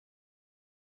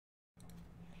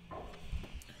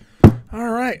All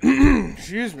right.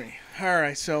 Excuse me. All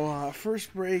right. So,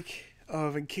 first break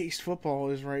of Encased Football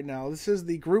is right now. This is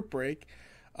the group break.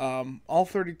 All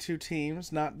 32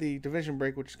 teams, not the division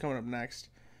break, which is coming up next.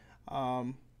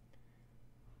 Um,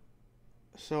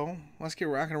 so, let's get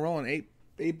rocking and rolling.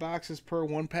 Eight boxes per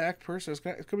one pack per, so it's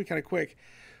gonna be kind of quick.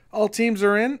 All teams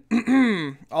are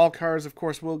in. All cards, of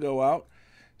course, will go out.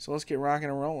 So, let's get rocking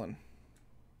and rolling.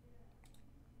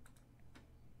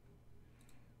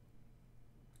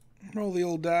 Roll the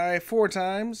old die 4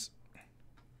 times.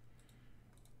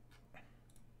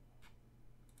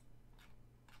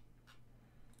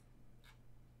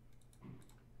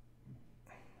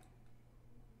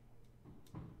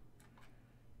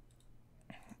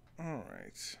 All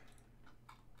right.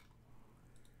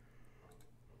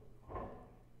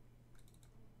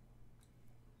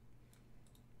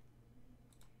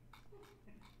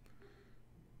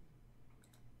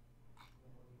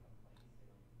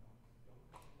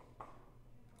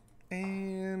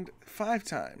 And 5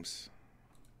 times.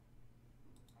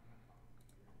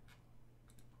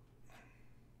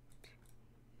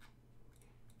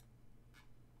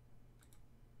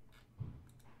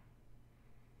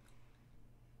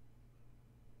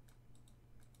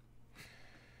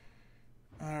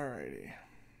 Alrighty.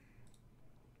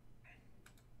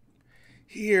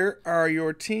 Here are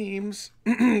your teams.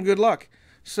 Good luck.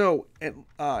 So,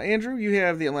 Andrew, you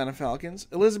have the Atlanta Falcons.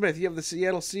 Elizabeth, you have the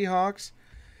Seattle Seahawks.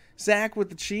 Zach with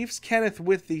the Chiefs. Kenneth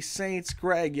with the Saints.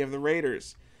 Greg, you have the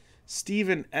Raiders.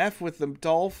 Stephen F. with the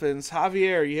Dolphins.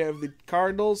 Javier, you have the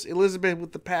Cardinals. Elizabeth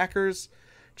with the Packers.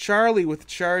 Charlie with the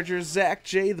Chargers. Zach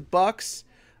J, the Bucks.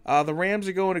 The Rams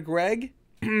are going to Greg.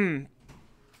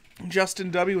 Justin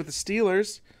W. with the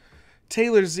Steelers.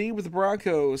 Taylor Z with the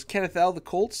Broncos. Kenneth L. the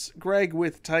Colts. Greg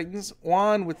with Titans.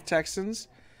 Juan with the Texans.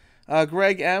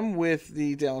 Greg M. with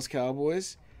the Dallas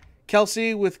Cowboys.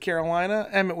 Kelsey with Carolina.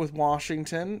 Emmett with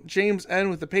Washington. James N.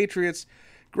 with the Patriots.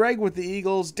 Greg with the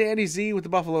Eagles. Danny Z with the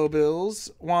Buffalo Bills.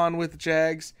 Juan with the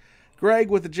Jags. Greg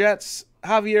with the Jets.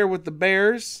 Javier with the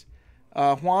Bears.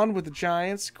 Juan with the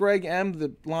Giants. Greg M.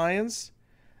 the Lions.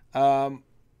 Brian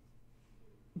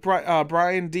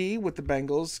D. with the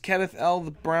Bengals. Kenneth L.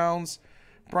 the Browns.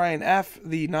 Brian F.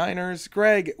 the Niners.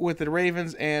 Greg with the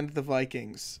Ravens and the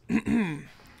Vikings. Take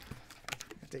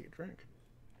a drink.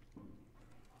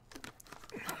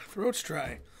 Throat's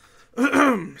dry.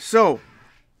 So,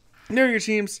 there are your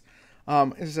teams.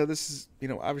 As I said, this is,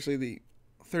 obviously the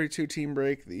 32 team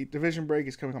break. The division break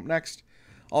is coming up next.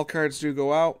 All cards do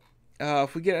go out.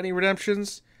 If we get any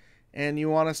redemptions and you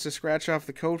want us to scratch off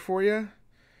the code for you,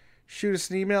 shoot us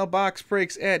an email,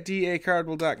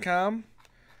 boxbreaks@dacardwell.com.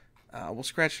 We'll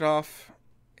scratch it off,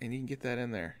 and you can get that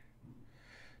in there.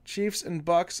 Chiefs and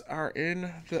Bucks are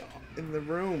in the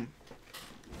room.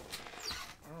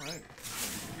 All right.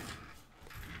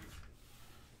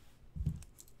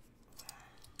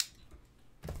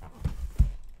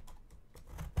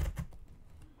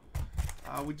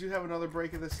 We do have another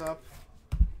break of this up.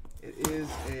 It is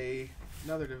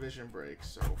another division break,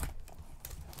 so.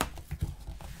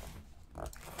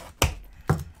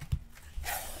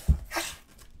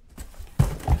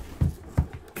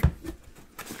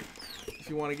 If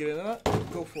you want to get in that,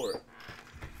 go for it.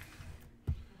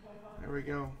 There we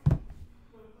go.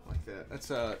 Like that. That's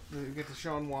you get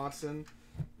Deshaun Watson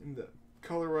in the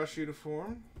Color Rush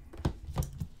uniform. Let's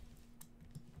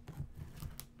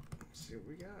see what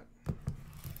we got.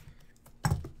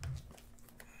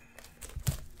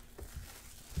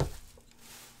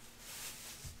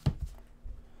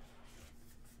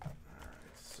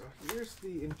 Here's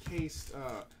the encased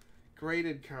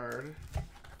graded card, and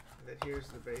then here's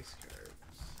the base cards.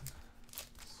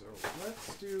 So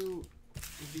let's do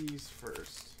these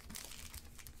first.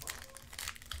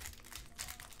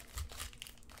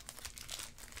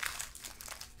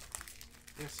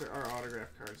 Yes, there are autograph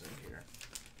cards in here.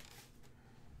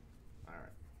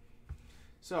 Alright.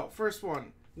 So, first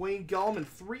one. Wayne Gallman,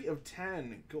 3 of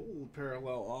 10. Gold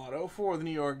parallel auto for the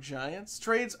New York Giants.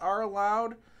 Trades are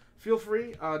allowed. Feel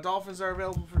free. Dolphins are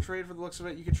available for trade for the looks of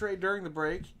it. You can trade during the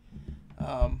break.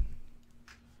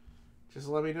 Just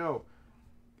let me know.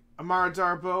 Amara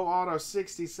Darboh, auto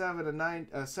 67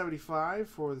 to 75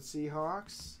 for the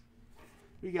Seahawks.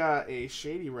 We got a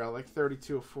Shady Relic,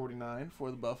 32 of 49 for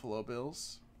the Buffalo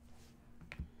Bills.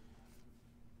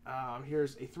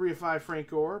 Here's a 3 of 5 Frank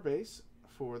Gore base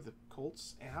for the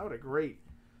Colts. And how about a great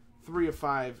 3 of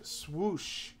 5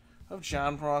 swoosh of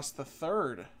John Ross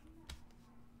III.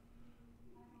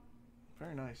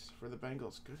 Very nice for the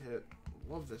Bengals. Good hit.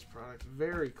 Love this product.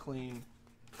 Very clean.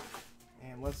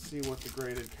 And let's see what the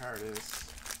graded card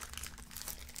is.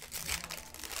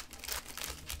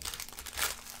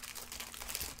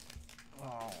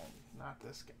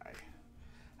 this guy.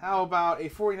 How about a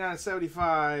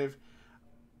 49/75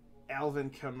 Alvin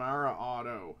Kamara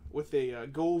auto with a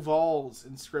Go Vols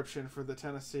inscription for the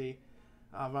Tennessee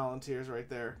Volunteers right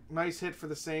there. Nice hit for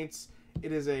the Saints.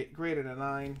 It is a graded a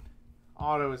 9.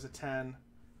 Auto is a 10.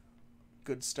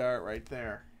 Good start right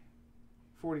there.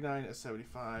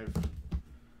 49/75.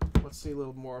 Let's see a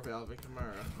little more of Alvin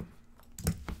Kamara.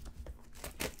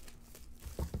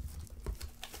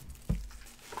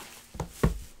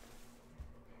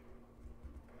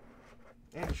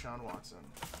 And Deshaun Watson.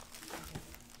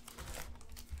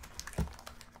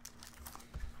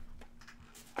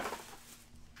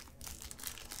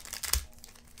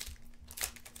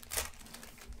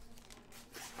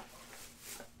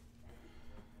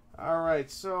 All right,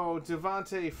 so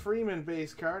Devontae Freeman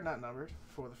base card, not numbered,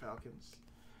 for the Falcons.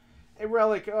 A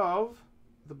relic of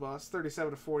the bust,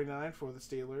 37/49 for the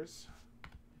Steelers.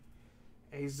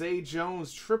 A Zay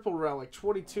Jones triple relic,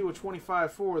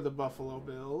 22/25 for the Buffalo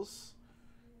Bills.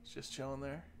 It's just chilling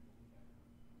there.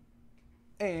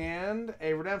 And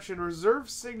a redemption reserve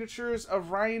signatures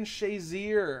of Ryan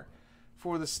Shazier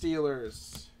for the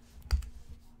Steelers.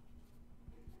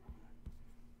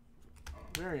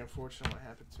 Very unfortunate what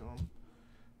happened to him.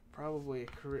 Probably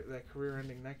that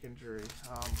career-ending neck injury.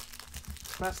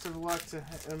 Best of luck to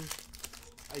him.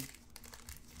 I'm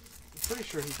pretty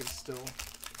sure he could still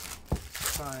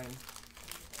sign. I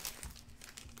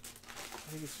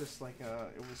think it's just like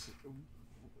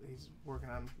he's working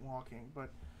on walking. But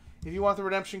if you want the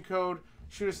redemption code,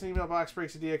 shoot us an email,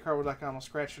 boxbreaks@diacarwo.com. I'll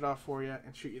scratch it off for you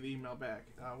and shoot you the email back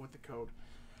with the code.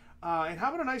 And how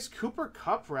about a nice Cooper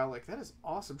Kupp relic? That is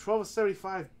awesome.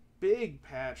 12/75, big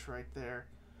patch right there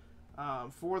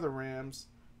for the Rams.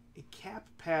 A cap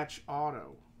patch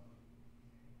auto.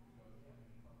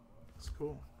 That's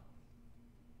cool.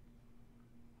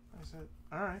 Nice hit.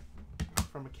 All right.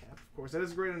 From a cap, of course. That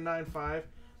is graded a 9.5.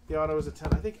 The auto is a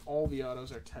 10. I think all the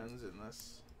autos are 10s in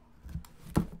this.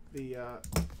 The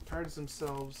cards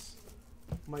themselves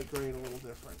might grade a little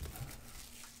different.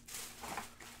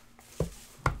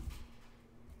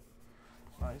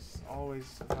 Nice.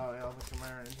 Always about Alvin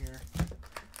Kamara in here.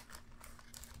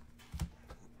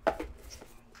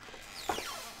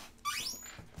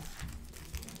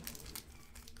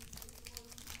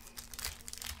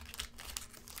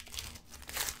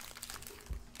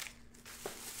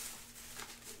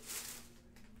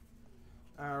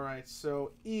 Alright,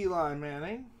 so Eli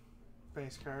Manning,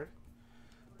 base card.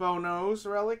 Bo Nose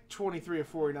relic,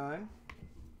 23/49.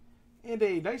 And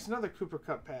a nice another Cooper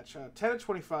Kupp patch,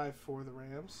 10/25 for the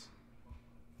Rams.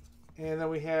 And then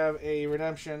we have a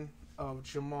redemption of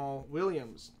Jamal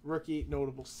Williams, rookie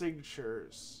notable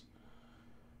signatures.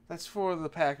 That's for the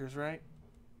Packers, right?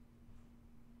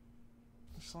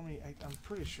 Just let me, I'm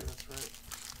pretty sure that's right.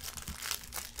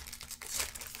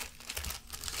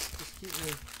 Just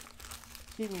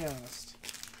keep me honest.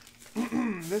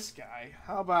 This guy,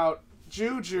 how about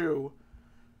Juju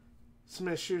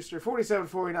Smith-Schuster,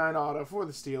 47/49 auto for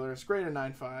the Steelers, graded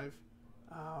 9.5.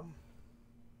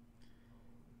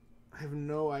 I have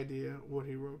no idea what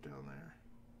he wrote down there.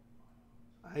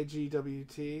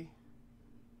 IGWT.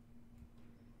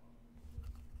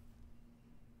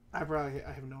 I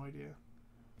have no idea.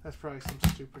 That's probably some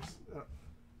stupid.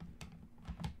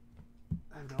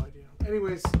 I have no idea.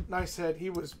 Anyways, nice head. He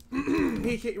was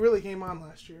he really came on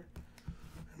last year.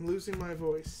 I'm losing my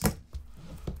voice.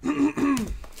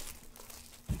 I'm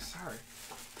sorry.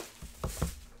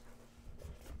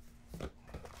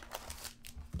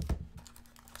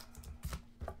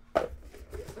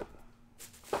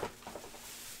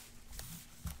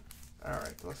 All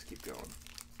right, let's keep going.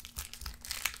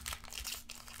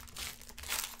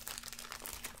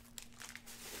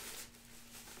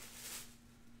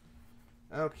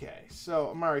 Okay, so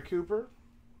Amari Cooper,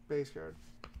 base card.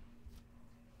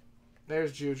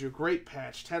 There's Juju. Great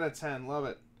patch. 10/10. Love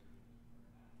it.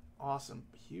 Awesome.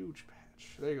 Huge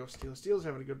patch. There you go, Steelers. Steelers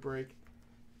having a good break.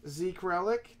 Zeke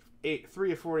relic.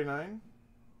 3/49.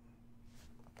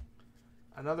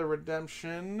 Another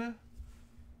redemption.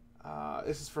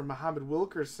 This is from Muhammad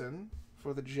Wilkerson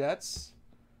for the Jets.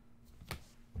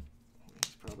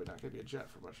 He's probably not going to be a Jet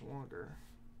for much longer.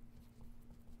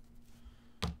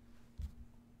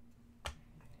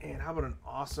 And how about an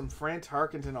awesome Fran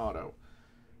Tarkenton auto?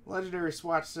 Legendary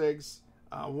Swatch Sigs,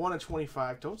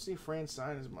 1/25. Don't see Fran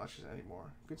sign as much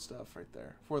anymore. Good stuff right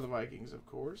there. For the Vikings, of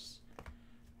course.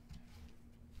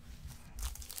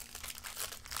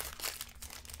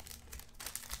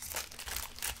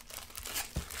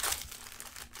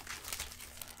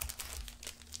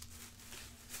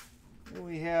 And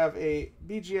we have a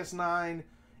BGS 9,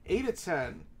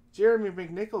 8/10 Jeremy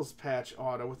McNichols patch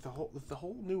auto with the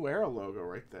whole new Arrow logo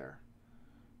right there.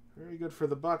 Very good for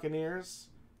the Buccaneers.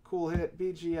 Cool hit.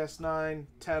 BGS 9,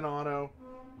 10 auto.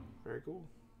 Very cool.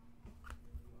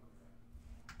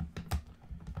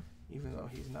 Even though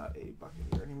he's not a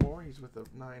Buccaneer anymore, he's with the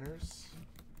Niners.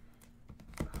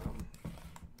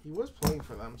 He was playing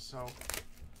for them, so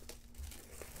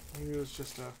maybe it was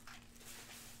just a.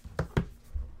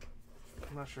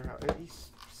 I'm not sure how. He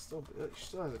still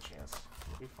has a chance.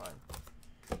 He'll be fine.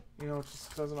 You know, it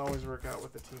just doesn't always work out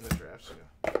with the team that drafts you.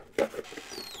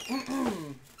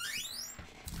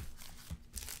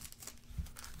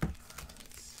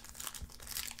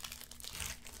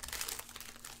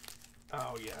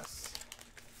 Oh, yes.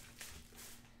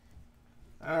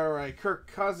 All right, Kirk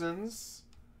Cousins.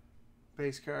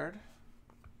 Base card.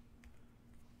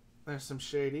 There's some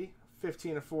shady.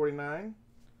 15/49.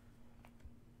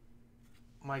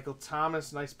 Michael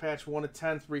Thomas, nice patch,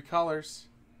 1/10, 3 colors.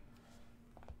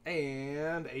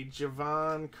 And a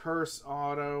Javon Curse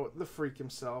auto, the freak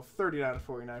himself,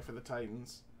 39/49 for the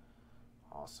Titans.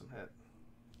 Awesome hit.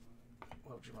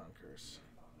 Love Javon Curse.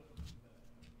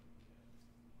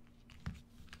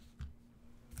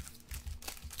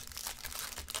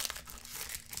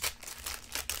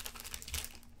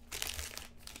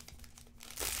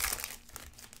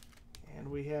 And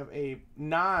we have a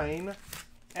 9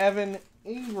 Evan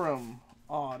Ingram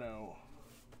auto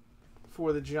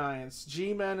for the Giants.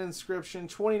 G-Men inscription,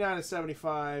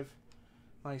 29/75.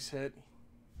 Nice hit.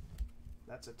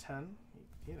 That's a 10.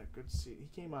 He had a good season.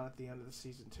 He came on at the end of the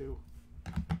season, too.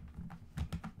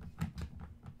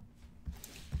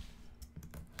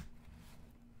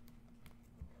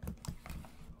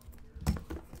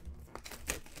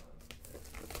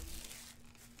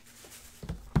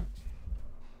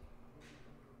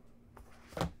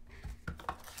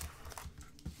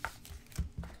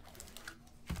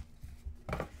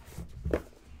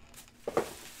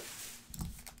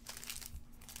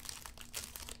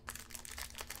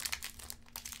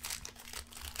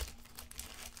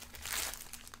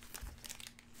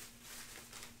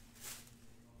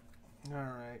 All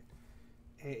right.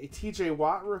 A TJ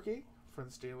Watt rookie for the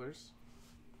Steelers.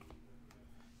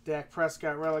 Dak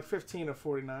Prescott relic,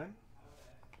 15/49.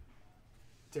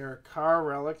 Derek Carr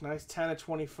relic, nice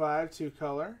 10/25, 2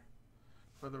 color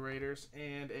for the Raiders.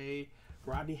 And a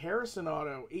Rodney Harrison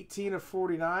auto,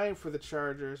 18/49 for the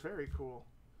Chargers. Very cool.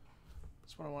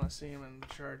 That's what I want to see him in the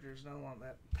Chargers. I don't want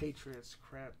that Patriots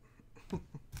crap.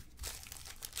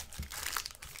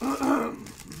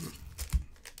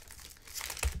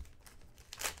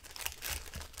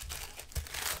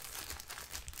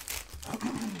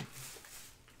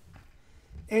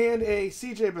 And a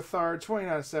CJ Beathard,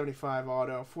 29/75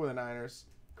 auto for the Niners.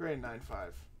 Grade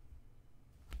 9.5.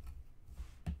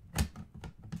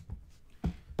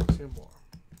 2 more.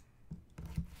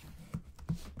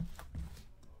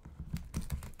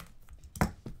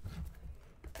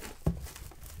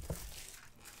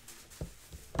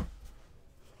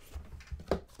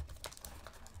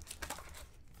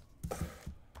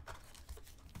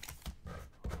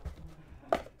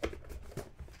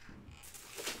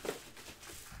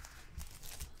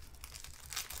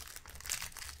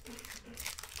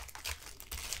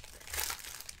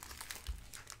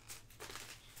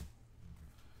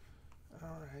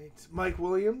 Mike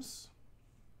Williams.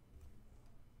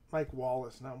 Mike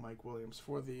Wallace, not Mike Williams,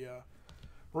 for the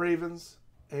Ravens.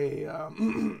 A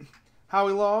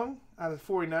Howie Long out of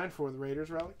 49 for the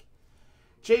Raiders relic.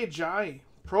 Jay Ajayi,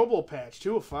 Pro Bowl patch,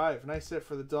 2/5. Nice hit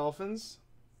for the Dolphins.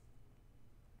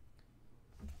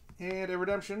 And a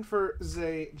redemption for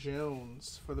Zay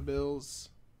Jones for the Bills.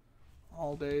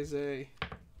 All day Zay.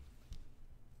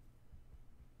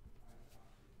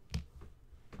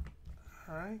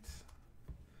 All right.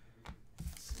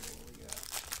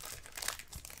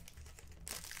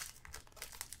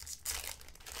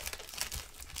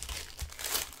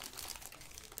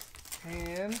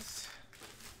 And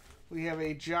we have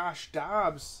a Josh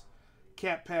Dobbs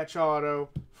cap patch auto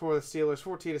for the Steelers,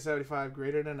 14/75,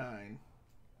 graded a 9.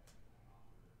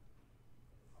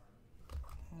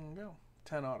 There you go,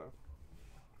 10 auto.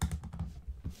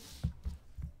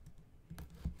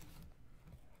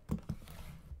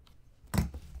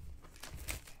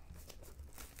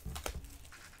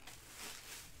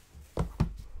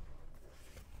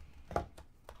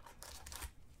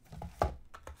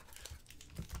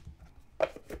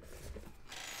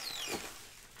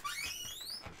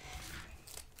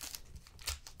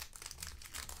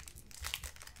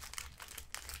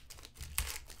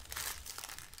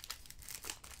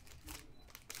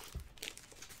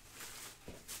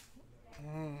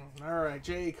 All right,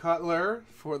 Jay Cutler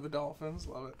for the Dolphins.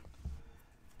 Love it.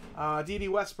 D.D.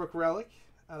 Westbrook relic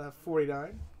out of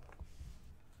 49.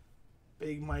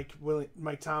 Big Mike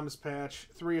Thomas patch.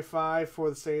 3 of 5 for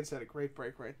the Saints. Had a great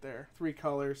break right there. 3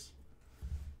 colors.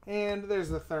 And there's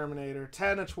the Terminator.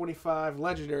 10 of 25.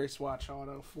 Legendary swatch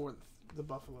auto for the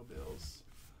Buffalo Bills.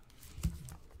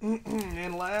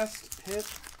 And last hit.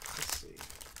 Let's see.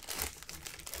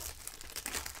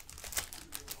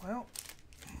 Well,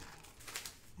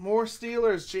 more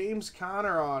Steelers. James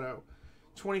Conner auto.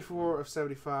 24 of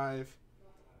 75.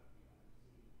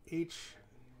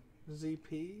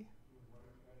 HZP.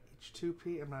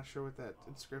 H2P. I'm not sure what that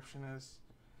inscription is.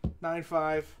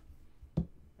 9-5.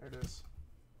 There it is.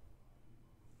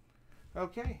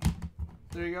 Okay.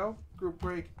 There you go. Group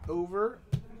break over.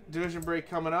 Division break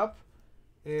coming up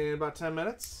in about 10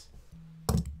 minutes.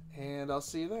 And I'll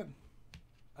see you then.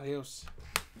 Adios.